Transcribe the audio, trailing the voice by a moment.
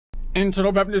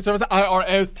Internal Revenue Service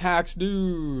IRS tax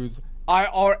news.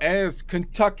 IRS,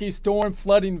 Kentucky storm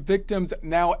flooding victims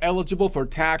now eligible for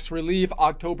tax relief.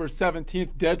 October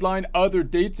 17th deadline. Other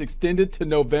dates extended to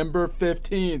November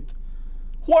 15th.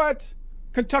 What?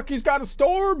 Kentucky's got a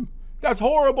storm? That's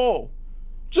horrible.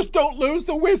 Just don't lose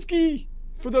the whiskey,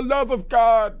 for the love of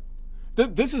God.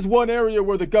 This is one area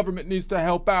where the government needs to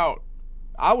help out.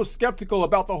 I was skeptical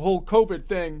about the whole COVID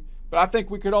thing, but I think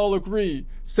we could all agree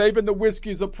saving the whiskey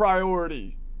is a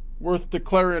priority, worth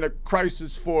declaring a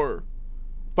crisis for.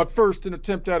 But first, an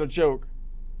attempt at a joke.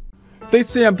 They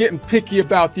say I'm getting picky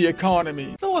about the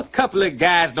economy. So a couple of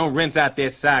guys don't rinse out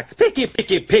their socks. Picky,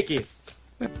 picky, picky.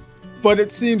 But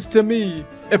it seems to me,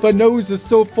 if a nose is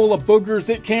so full of boogers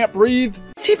it can't breathe.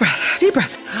 Deep breath, deep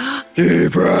breath,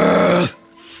 deep breath.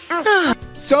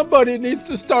 Somebody needs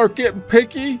to start getting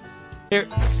picky. Here,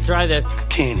 try this.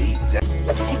 Can't eat that.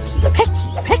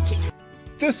 Picky.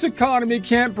 This economy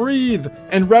can't breathe,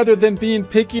 and rather than being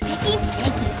picky,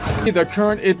 the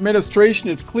current administration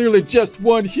is clearly just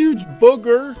one huge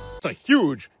booger. It's a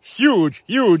huge.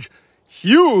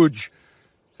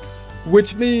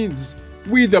 Which means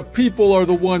we the people are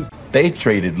the ones They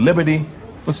traded liberty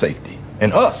for safety.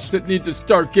 And us, that need to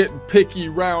start getting picky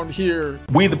round here.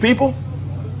 we the people,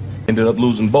 ended up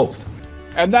losing both.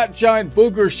 And that giant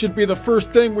booger should be the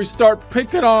first thing we start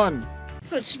picking on.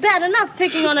 It's bad enough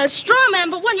picking on a straw man,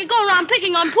 but when you go around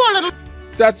picking on poor little...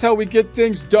 That's how we get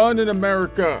things done in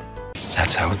America.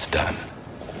 That's how it's done.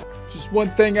 Just one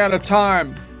thing at a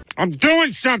time. I'm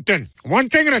doing something. One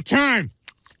thing at a time.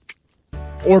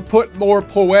 Or put more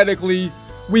poetically,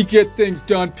 we get things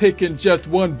done picking just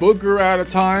one booger at a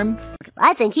time.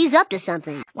 I think he's up to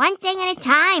something. One thing at a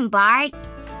time, Bart.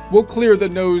 We'll clear the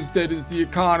nose that is the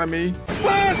economy.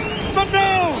 The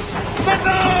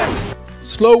nose!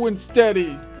 Slow and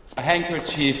steady. A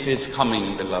handkerchief is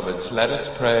coming, beloveds. Let us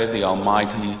pray the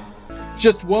Almighty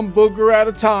Just one booger at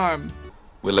a time.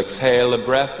 will exhale a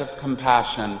breath of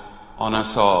compassion on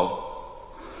us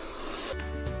all.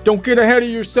 Don't get ahead of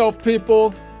yourself,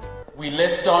 people. We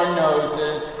lift our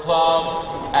noses,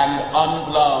 clubbed and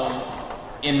unblown,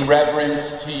 in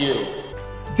reverence to you.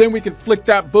 Then we can flick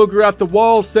that booger out the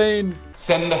wall saying,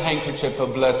 Send the handkerchief, O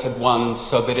Blessed One,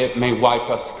 so that it may wipe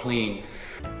us clean.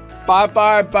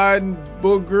 bye-bye, Biden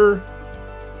booger.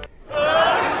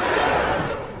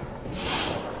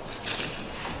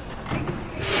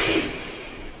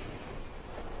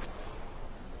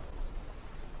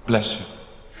 Bless you.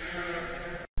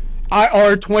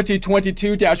 IR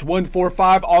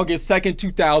 2022-145, August 2nd,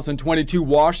 2022,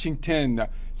 Washington.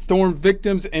 Storm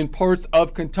victims in parts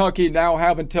of Kentucky now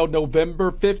have until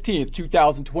November 15th,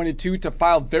 2022 to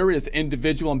file various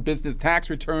individual and business tax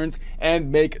returns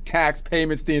and make tax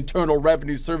payments, the Internal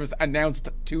Revenue Service announced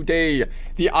today.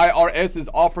 The IRS is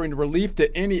offering relief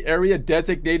to any area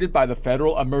designated by the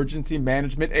Federal Emergency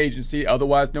Management Agency,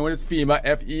 otherwise known as FEMA,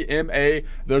 F-E-M-A.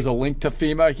 There's a link to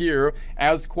FEMA here,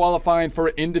 as qualifying for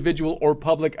individual or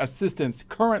public assistance.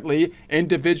 Currently,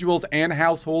 individuals and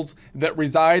households that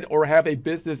reside or have a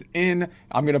business in,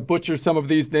 I'm going to butcher some of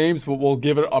these names, but we'll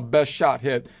give it a best shot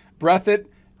hit. Breathitt,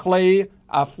 Clay,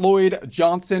 Floyd,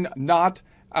 Johnson, Knott,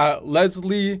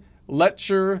 Leslie,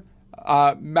 Letcher,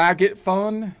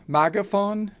 Magoffin,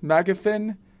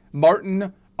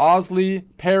 Martin, Owsley,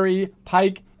 Perry,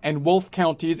 Pike, and Wolfe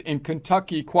counties in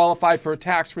Kentucky qualify for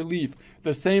tax relief.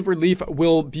 The same relief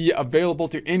will be available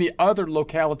to any other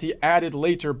locality added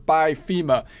later by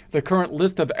FEMA. The current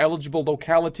list of eligible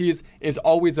localities is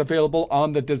always available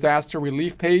on the disaster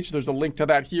relief page. There's a link to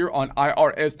that here on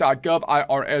IRS.gov,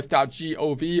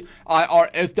 IRS.gov,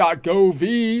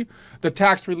 IRS.gov. The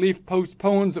tax relief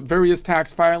postpones various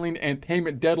tax filing and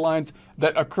payment deadlines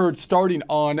that occurred starting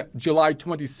on July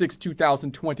 26,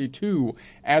 2022.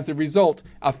 As a result,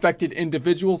 affected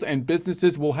individuals and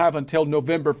businesses will have until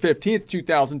November 15th,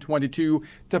 2022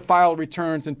 to file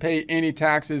returns and pay any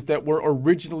taxes that were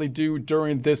originally due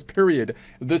during this period.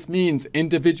 This means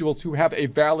individuals who have a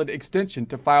valid extension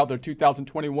to file their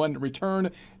 2021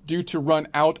 return due to run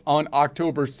out on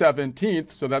October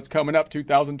 17th, so that's coming up,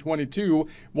 2022,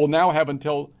 will now have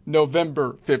until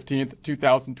November 15th,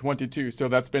 2022. So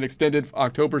that's been extended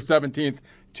October 17th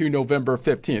to November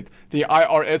 15th. The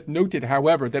IRS noted,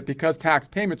 however, that because tax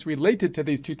payments related to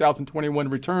these 2021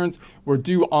 returns were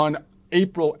due on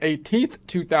April 18th,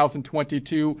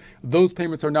 2022, those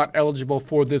payments are not eligible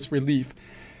for this relief.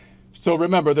 So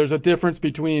remember, there's a difference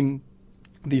between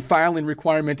the filing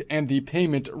requirement and the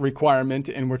payment requirement,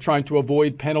 and we're trying to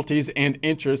avoid penalties and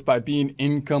interest by being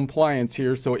in compliance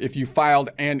here. So if you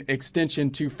filed an extension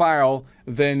to file,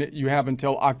 then you have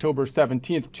until October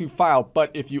 17th to file. But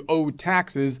if you owe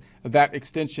taxes, that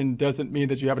extension doesn't mean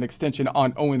that you have an extension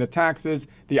on owing the taxes.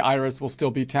 The IRS will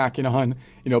still be tacking on,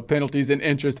 penalties and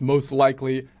interest most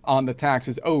likely on the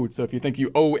taxes owed. So if you think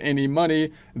you owe any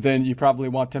money, then you probably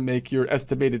want to make your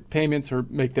estimated payments or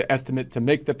make the estimate to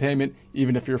make the payment,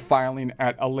 even if you're filing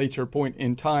at a later point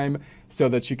in time, so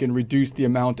that you can reduce the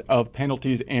amount of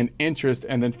penalties and interest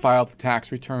and then file the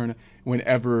tax return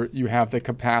whenever you have the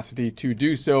capacity to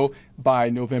do so by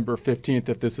November 15th,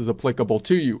 if this is applicable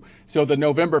to you. So the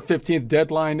November 15th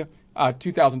deadline,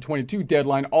 2022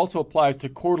 deadline also applies to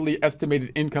quarterly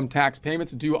estimated income tax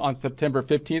payments due on September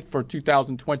 15th for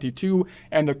 2022,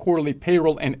 and the quarterly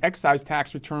payroll and excise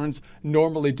tax returns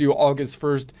normally due August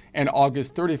 1st and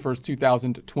August 31st,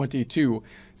 2022.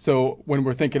 So when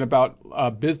we're thinking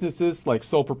about businesses like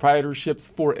sole proprietorships,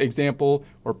 for example,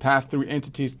 or pass-through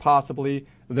entities possibly,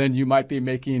 then you might be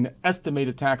making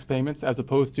estimated tax payments, as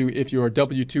opposed to if you're a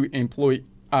W-2 employee,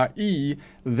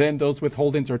 then those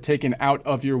withholdings are taken out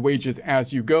of your wages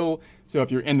as you go. So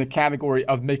if you're in the category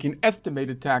of making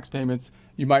estimated tax payments,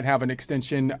 you might have an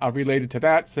extension related to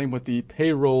that. Same with the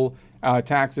payroll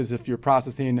taxes. If you're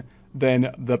processing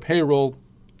then the payroll,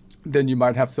 then you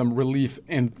might have some relief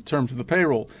in terms of the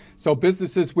payroll. So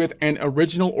businesses with an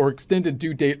original or extended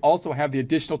due date also have the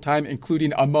additional time,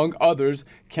 including, among others,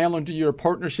 calendar year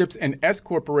partnerships and S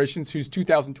corporations whose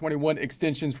 2021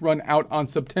 extensions run out on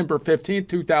September 15,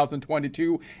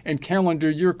 2022, and calendar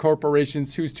year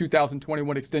corporations whose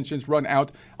 2021 extensions run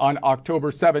out on October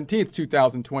 17,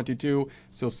 2022.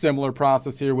 So similar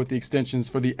process here with the extensions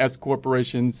for the S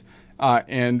corporations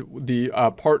and the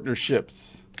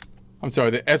partnerships. I'm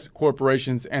sorry, the S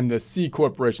corporations and the C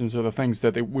corporations are the things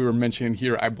that we were mentioning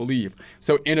here, I believe.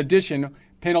 So in addition,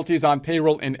 penalties on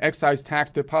payroll and excise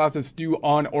tax deposits due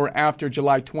on or after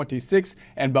July 26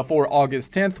 and before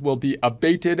August 10th will be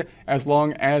abated as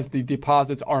long as the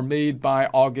deposits are made by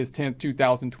August 10th,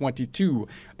 2022.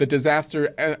 The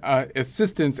Disaster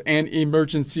Assistance and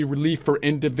Emergency Relief for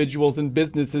Individuals and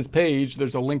Businesses page,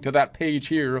 there's a link to that page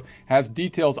here, has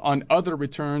details on other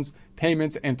returns,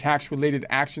 payments, and tax-related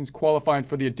actions qualifying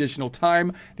for the additional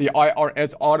time. The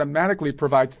IRS automatically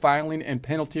provides filing and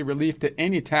penalty relief to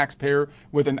any taxpayer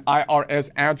with an IRS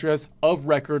address of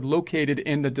record located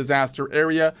in the disaster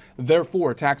area.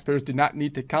 Therefore, taxpayers do not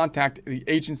need to contact the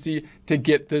agency to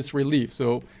get this relief.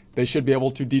 So they should be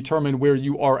able to determine where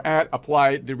you are at,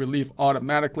 apply the relief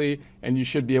automatically, and you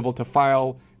should be able to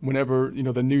file whenever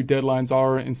the new deadlines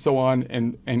are and so on,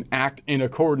 and act in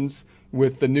accordance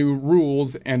with the new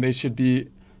rules, and they should be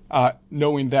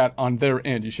knowing that on their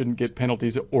end. You shouldn't get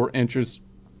penalties or interest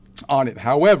on it.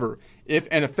 However, if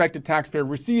an affected taxpayer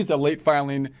receives a late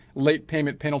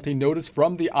payment penalty notice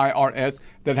from the IRS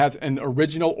that has an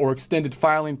original or extended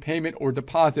filing, payment, or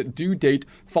deposit due date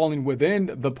falling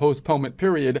within the postponement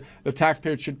period, the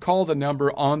taxpayer should call the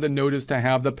number on the notice to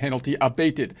have the penalty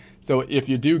abated. So if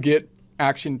you do get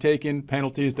action taken,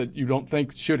 penalties that you don't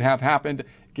think should have happened,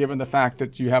 given the fact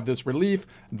that you have this relief,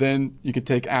 then you could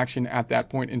take action at that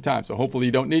point in time. So hopefully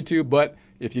you don't need to, but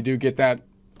if you do get that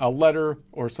a letter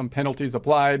or some penalties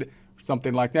applied,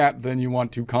 something like that, then you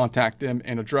want to contact them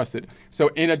and address it. So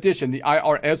in addition, the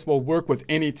IRS will work with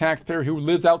any taxpayer who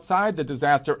lives outside the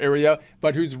disaster area,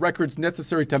 but whose records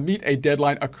necessary to meet a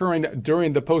deadline occurring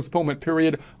during the postponement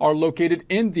period are located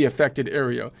in the affected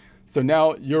area. So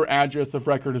now your address of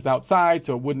record is outside,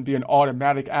 so it wouldn't be an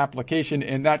automatic application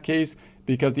in that case,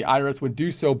 because the IRS would do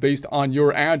so based on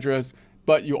your address,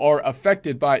 but you are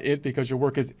affected by it because your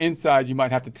work is inside. You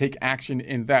might have to take action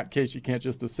in that case. You can't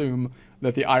just assume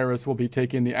that the IRS will be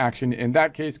taking the action in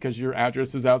that case because your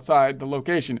address is outside the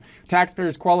location.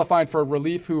 Taxpayers qualifying for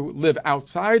relief who live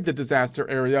outside the disaster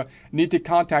area need to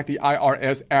contact the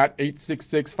IRS at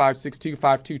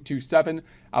 866-562-5227.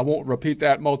 I won't repeat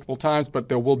that multiple times, but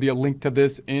there will be a link to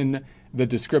this in the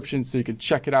description so you can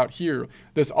check it out here.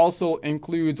 This also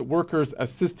includes workers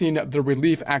assisting the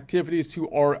relief activities who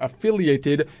are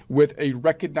affiliated with a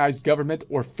recognized government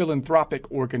or philanthropic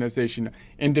organization.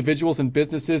 Individuals and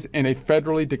businesses in a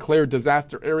federally declared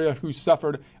disaster area who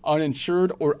suffered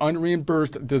uninsured or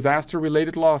unreimbursed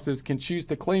disaster-related losses can choose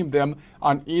to claim them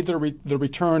on either the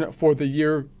return for the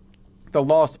year the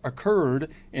loss occurred,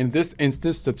 in this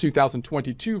instance the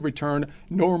 2022 return,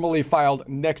 normally filed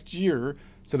next year.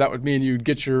 So that would mean you'd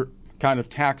get your kind of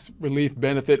tax relief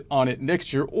benefit on it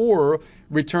next year, or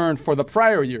return for the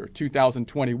prior year,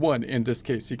 2021 in this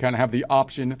case. You kind of have the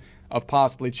option of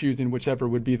possibly choosing whichever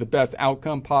would be the best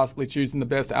outcome, possibly choosing the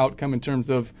best outcome in terms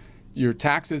of your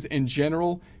taxes in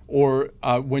general, or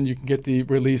when you can get the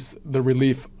relief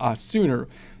sooner.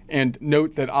 And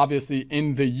note that obviously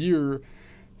in the year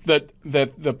that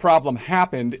the problem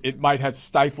happened, it might have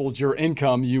stifled your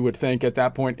income, you would think, at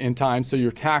that point in time. So your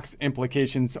tax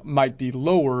implications might be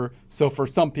lower. So for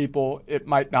some people, it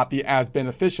might not be as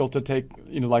beneficial to take,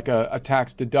 like a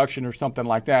tax deduction or something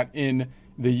like that in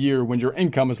the year when your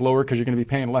income is lower, because you're going to be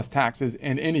paying less taxes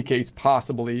in any case,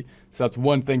 possibly. So that's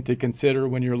one thing to consider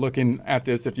when you're looking at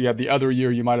this. If you had the other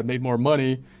year, you might have made more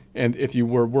money. And if you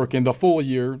were working the full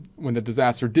year when the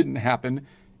disaster didn't happen,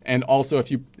 and also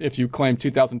if you claim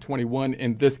 2021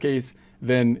 in this case,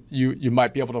 then you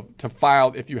might be able to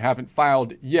file, if you haven't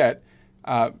filed yet,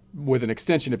 with an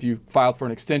extension. If you filed for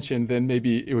an extension, then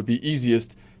maybe it would be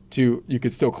easiest you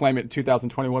could still claim it in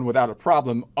 2021 without a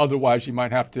problem. Otherwise, you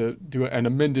might have to do an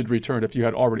amended return if you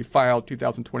had already filed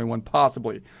 2021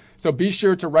 possibly. So be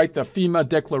sure to write the FEMA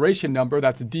declaration number.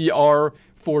 That's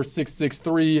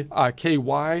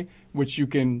DR4663KY, which you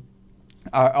can,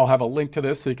 I'll have a link to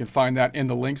this so you can find that in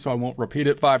the link, so I won't repeat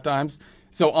it 5 times.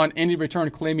 So on any return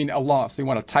claiming a loss, you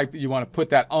want to put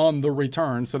that on the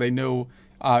return so they know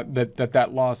that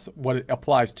loss, what it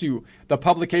applies to. The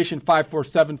publication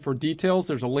 547 for details.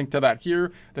 There's a link to that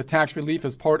here. The tax relief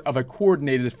is part of a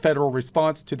coordinated federal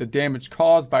response to the damage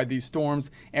caused by these storms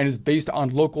and is based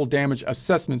on local damage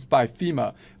assessments by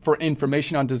FEMA. For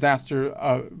information on disaster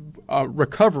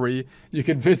recovery, you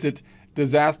can visit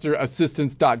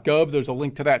disasterassistance.gov. There's a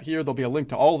link to that here. There'll be a link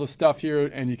to all the stuff here,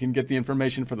 and you can get the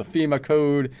information for the FEMA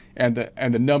code and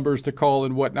the numbers to call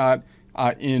and whatnot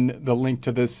in the link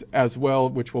to this as well,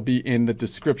 which will be in the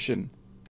description.